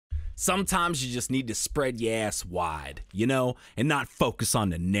Sometimes you just need to spread your ass wide, you know, and not focus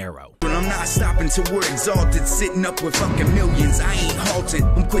on the narrow. But I'm not stopping till we're exalted, sitting up with fucking millions. I ain't halted,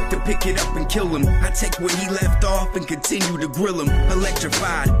 I'm quick to pick it up and kill him. I take what he left off and continue to grill him.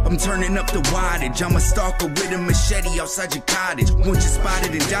 Electrified, I'm turning up the wattage. I'm a stalker with a machete outside your cottage. Once you're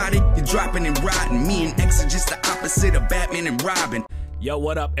spotted and dotted, you're dropping and rotting. Me and X are just the opposite of Batman and Robin. Yo,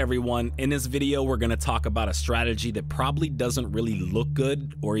 what up everyone? In this video, we're gonna talk about a strategy that probably doesn't really look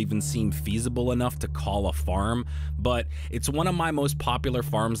good or even seem feasible enough to call a farm, but it's one of my most popular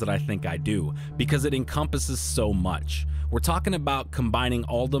farms that I think I do because it encompasses so much. We're talking about combining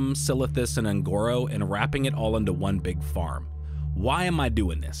Uldum, SIlithus, and Ungoro and wrapping it all into one big farm. Why am I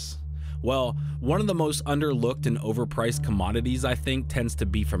doing this? Well, one of the most underlooked and overpriced commodities I think tends to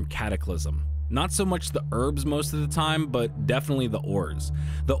be from Cataclysm. Not so much the herbs most of the time, but definitely the ores.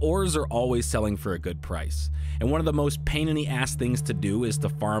 The ores are always selling for a good price. And one of the most pain in the ass things to do is to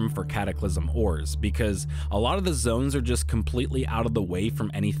farm for Cataclysm ores, because a lot of the zones are just completely out of the way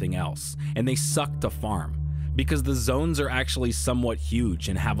from anything else, and they suck to farm. Because the zones are actually somewhat huge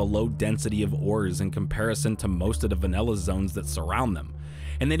and have a low density of ores in comparison to most of the vanilla zones that surround them,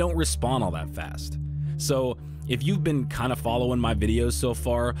 and they don't respawn all that fast. So if you've been kind of following my videos so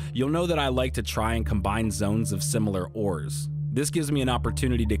far, you'll know that I like to try and combine zones of similar ores. This gives me an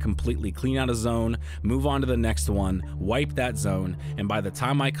opportunity to completely clean out a zone, move on to the next one, wipe that zone, and by the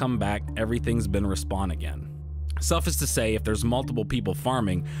time I come back, everything's been respawned again. Suffice to say, if there's multiple people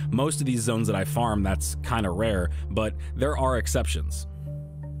farming, most of these zones that I farm, that's kind of rare, but there are exceptions.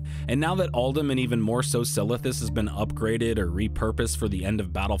 And now that Uldum and even more so SIlithus has been upgraded or repurposed for the end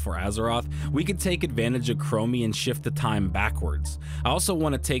of Battle for Azeroth, we could take advantage of Chromie and shift the time backwards. I also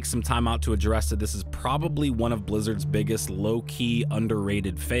want to take some time out to address that this is probably one of Blizzard's biggest low-key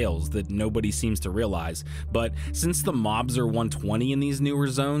underrated fails that nobody seems to realize, but since the mobs are 120 in these newer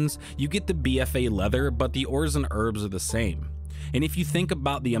zones, you get the BFA leather, but the ores and herbs are the same. And if you think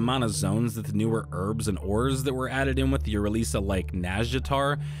about the amount of zones that the newer herbs and ores that were added in with the release of like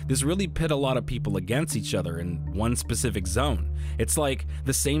Nazjatar, this really pit a lot of people against each other in one specific zone. It's like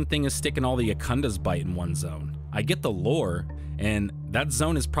the same thing as sticking all the Akunda's bite in one zone. I get the lore, and that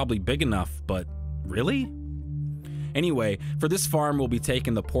zone is probably big enough, but really? Anyway, for this farm we'll be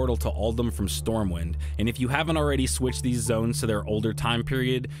taking the portal to Uldum from Stormwind, and if you haven't already switched these zones to their older time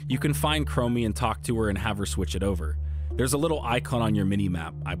period, you can find Chromie and talk to her and have her switch it over. There's a little icon on your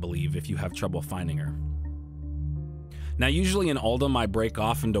mini-map, I believe, if you have trouble finding her. Now usually in Uldum I break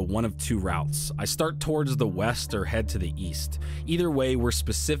off into one of two routes. I start towards the west or head to the east. Either way, we're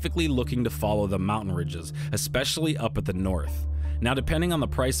specifically looking to follow the mountain ridges, especially up at the north. Now depending on the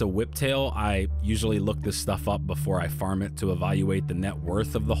price of whiptail, I usually look this stuff up before I farm it to evaluate the net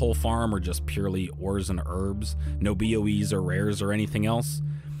worth of the whole farm or just purely ores and herbs, no BOEs or rares or anything else.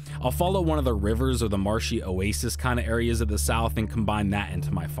 I'll follow one of the rivers or the marshy oasis kind of areas of the south and combine that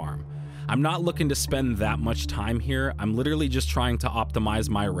into my farm. I'm not looking to spend that much time here, I'm literally just trying to optimize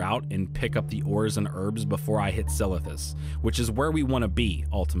my route and pick up the ores and herbs before I hit SIlithus, which is where we want to be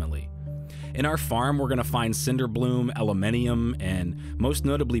ultimately. In our farm we're going to find cinderbloom, elementium, and most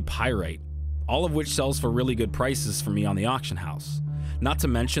notably pyrite, all of which sells for really good prices for me on the auction house. Not to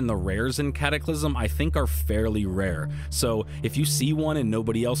mention the rares in Cataclysm I think are fairly rare, so if you see one and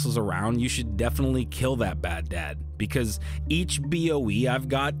nobody else is around, you should definitely kill that bad dad, because each BOE I've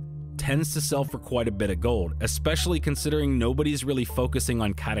got tends to sell for quite a bit of gold, especially considering nobody's really focusing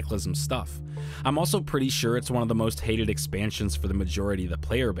on Cataclysm stuff. I'm also pretty sure it's one of the most hated expansions for the majority of the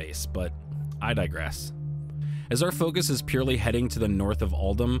player base, but I digress. As our focus is purely heading to the north of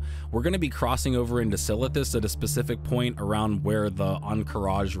Uldum, we're going to be crossing over into SIlithus at a specific point around where the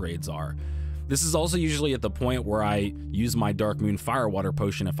Ungoro raids are. This is also usually at the point where I use my darkmoon firewater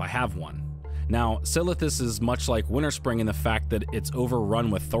potion if I have one. Now, SIlithus is much like Winterspring in the fact that it's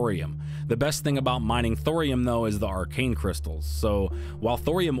overrun with thorium. The best thing about mining thorium though is the arcane crystals, so while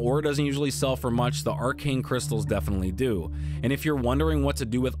thorium ore doesn't usually sell for much, the arcane crystals definitely do. And if you're wondering what to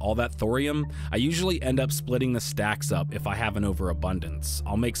do with all that thorium, I usually end up splitting the stacks up if I have an overabundance.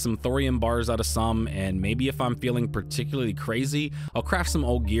 I'll make some thorium bars out of some, and maybe if I'm feeling particularly crazy, I'll craft some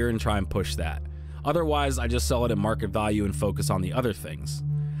old gear and try and push that. Otherwise, I just sell it at market value and focus on the other things.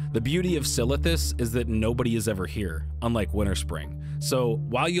 The beauty of SIlithus is that nobody is ever here, unlike Winterspring. So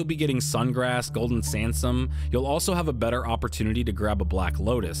while you'll be getting sungrass, golden sansam, you'll also have a better opportunity to grab a black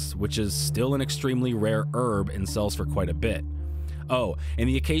lotus, which is still an extremely rare herb and sells for quite a bit. Oh, and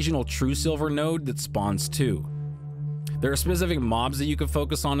the occasional true silver node that spawns too. There are specific mobs that you can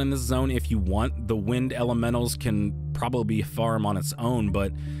focus on in this zone if you want. The wind elementals can probably farm on its own,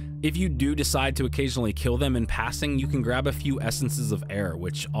 but If you do decide to occasionally kill them in passing, you can grab a few essences of air,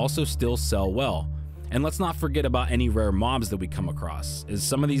 which also still sell well. And let's not forget about any rare mobs that we come across, as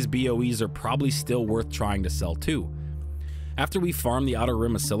some of these BOEs are probably still worth trying to sell too. After we farm the outer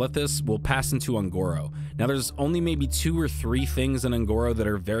rim of SIlithus, we'll pass into Ungoro. Now there's only maybe 2 or 3 things in Ungoro that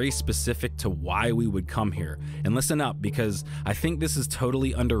are very specific to why we would come here. And listen up, because I think this is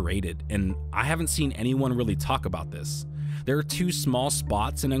totally underrated, and I haven't seen anyone really talk about this. There are 2 small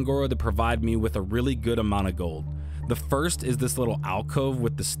spots in Ungoro that provide me with a really good amount of gold. The first is this little alcove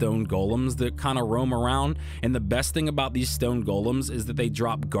with the stone golems that kind of roam around, and the best thing about these stone golems is that they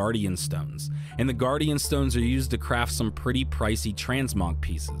drop guardian stones, and the guardian stones are used to craft some pretty pricey transmog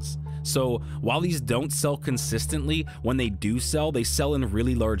pieces. So while these don't sell consistently, when they do sell, they sell in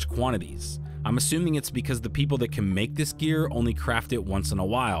really large quantities. I'm assuming it's because the people that can make this gear only craft it once in a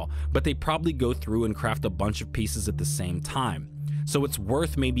while, but they probably go through and craft a bunch of pieces at the same time. So it's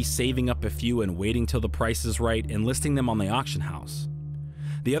worth maybe saving up a few and waiting till the price is right and listing them on the auction house.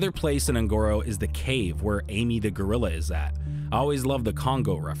 The other place in Ungoro is the cave where Amy the gorilla is at. I always love the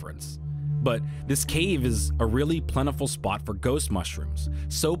Congo reference. But this cave is a really plentiful spot for ghost mushrooms,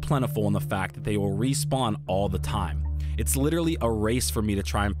 so plentiful in the fact that they will respawn all the time. It's literally a race for me to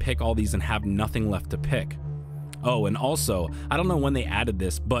try and pick all these and have nothing left to pick. Oh, and also, I don't know when they added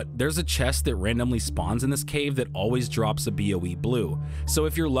this, but there's a chest that randomly spawns in this cave that always drops a BOE blue. So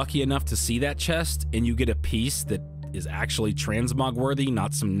if you're lucky enough to see that chest and you get a piece that is actually transmog worthy,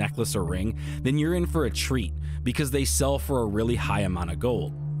 not some necklace or ring, then you're in for a treat because they sell for a really high amount of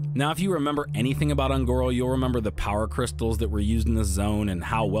gold. Now, if you remember anything about Ungoro, you'll remember the power crystals that were used in this zone and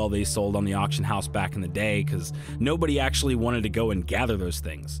how well they sold on the auction house back in the day, because nobody actually wanted to go and gather those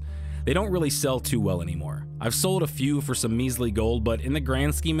things. They don't really sell too well anymore. I've sold a few for some measly gold, but in the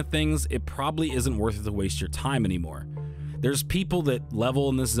grand scheme of things, it probably isn't worth it to waste your time anymore. There's people that level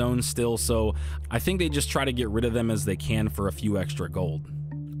in this zone still, so I think they just try to get rid of them as they can for a few extra gold.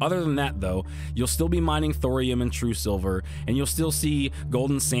 Other than that though, you'll still be mining thorium and true silver, and you'll still see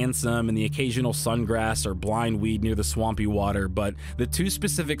golden sansam and the occasional sungrass or blind weed near the swampy water, but the 2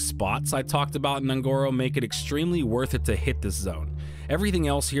 specific spots I talked about in Ungoro make it extremely worth it to hit this zone. Everything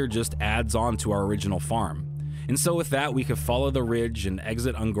else here just adds on to our original farm. And so with that, we could follow the ridge and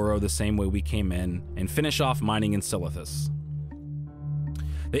exit Ungoro the same way we came in, and finish off mining in SIlithus.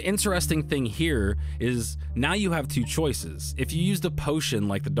 The interesting thing here is now you have 2 choices. If you used a potion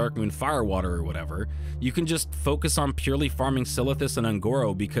like the darkmoon firewater or whatever, you can just focus on purely farming SIlithus and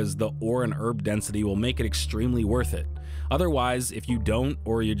Ungoro because the ore and herb density will make it extremely worth it. Otherwise, if you don't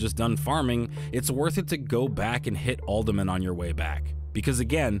or you're just done farming, it's worth it to go back and hit Uldum on your way back. Because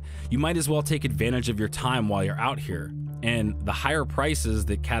again, you might as well take advantage of your time while you're out here and the higher prices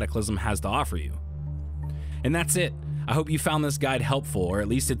that Cataclysm has to offer you. And that's it. I hope you found this guide helpful, or at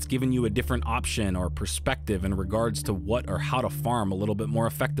least it's given you a different option or perspective in regards to what or how to farm a little bit more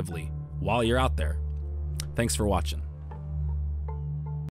effectively while you're out there. Thanks for watching.